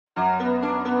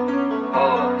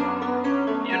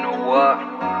You know what?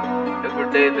 Every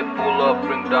day they pull up,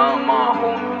 bring down my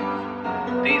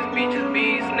homies. These bitches be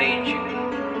snitching,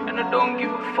 and I don't give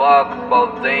a fuck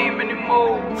about them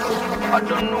anymore. I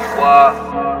don't know why,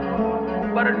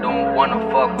 but I don't wanna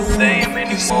fuck with them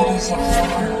anymore.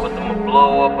 Cause I'ma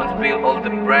blow up and spill all the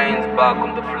brains back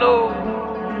on the floor.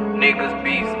 Niggas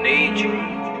be snitching,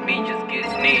 bitches get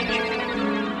snitching.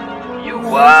 You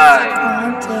why?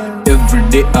 Every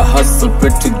day I hustle, pray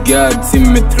to God, see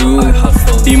me through.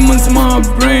 Demons my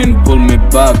brain, pull me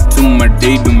back to my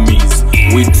daydreams.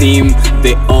 We team,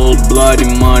 they all bloody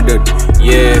murdered.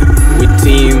 Yeah, we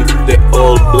team, they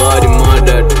all bloody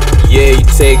murdered. Yeah, you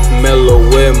take mellow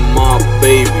away, my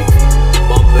baby.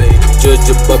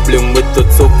 Jojo bubbling with the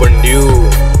top on you.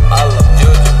 I love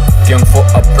Jojo. Came for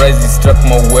a prize, he struck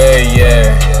my way,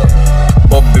 yeah.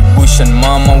 Bobby Bush and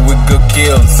Mama, we go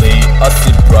kill. Say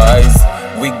acid prize,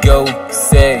 we go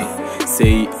say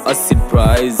acid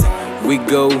prize. We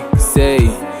go say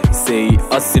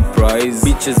acid prize.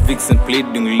 Bitches vixen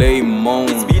pleading lame moan.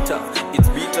 It's bitter.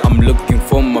 I'm looking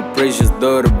for my precious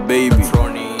daughter, baby.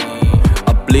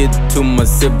 I plead to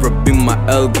myself, be my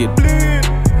algid.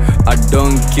 I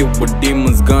don't care what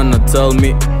demons gonna tell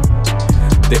me.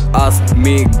 They ask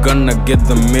me, gonna get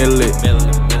the milli.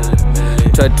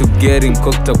 Try to get in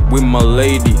cooked up with my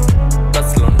lady.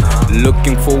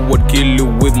 Looking forward, kill you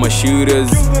with my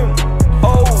shooters.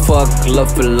 Fuck,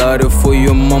 love a lot for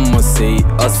your mama. Say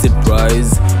acid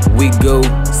prize. We go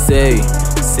say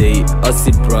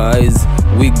acid prize.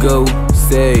 We go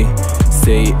say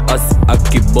acid. I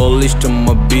keep bullish to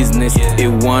my business.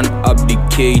 A1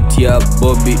 abdicate, yeah.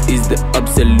 Bobby is the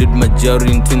absolute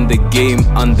majority in the game,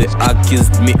 and they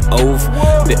accused me of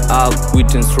the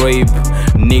acquittance rape.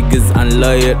 Niggas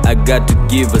unloyal, I got to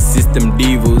give a system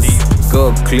divorce.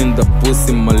 Go clean the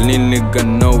pussy, my little nigga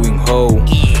knowing how.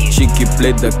 Cheeky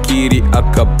play the kitty a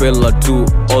cappella to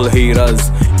all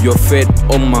haters. You're fed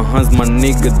on my hands, my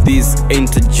nigga, this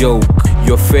ain't a joke.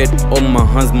 You're fed on my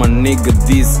hands, my nigga,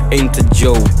 this ain't a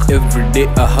joke. Every day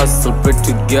I hustle, pray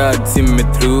to God, see me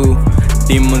through.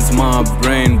 Demons my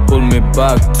brain, pull me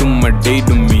back to my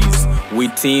daydreams. We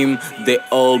team, they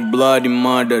all bloody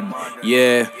murdered.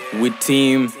 Yeah, we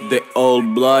team, they all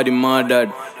bloody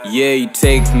murdered. Yeah, you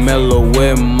take mellow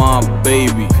away, my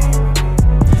baby.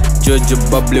 Jojo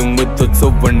bubbling with the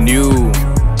top on you.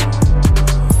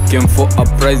 Came for a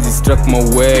prize, he struck my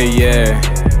way, yeah.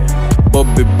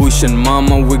 Bobby Bush and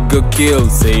Mama, we go kill.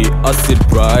 Say acid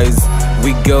prize.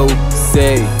 We go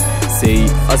say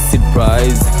acid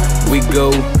prize. We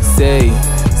go say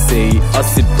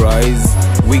acid prize.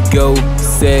 We go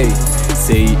say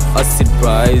acid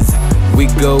prize. We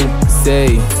go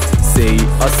say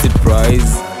acid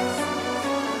prize.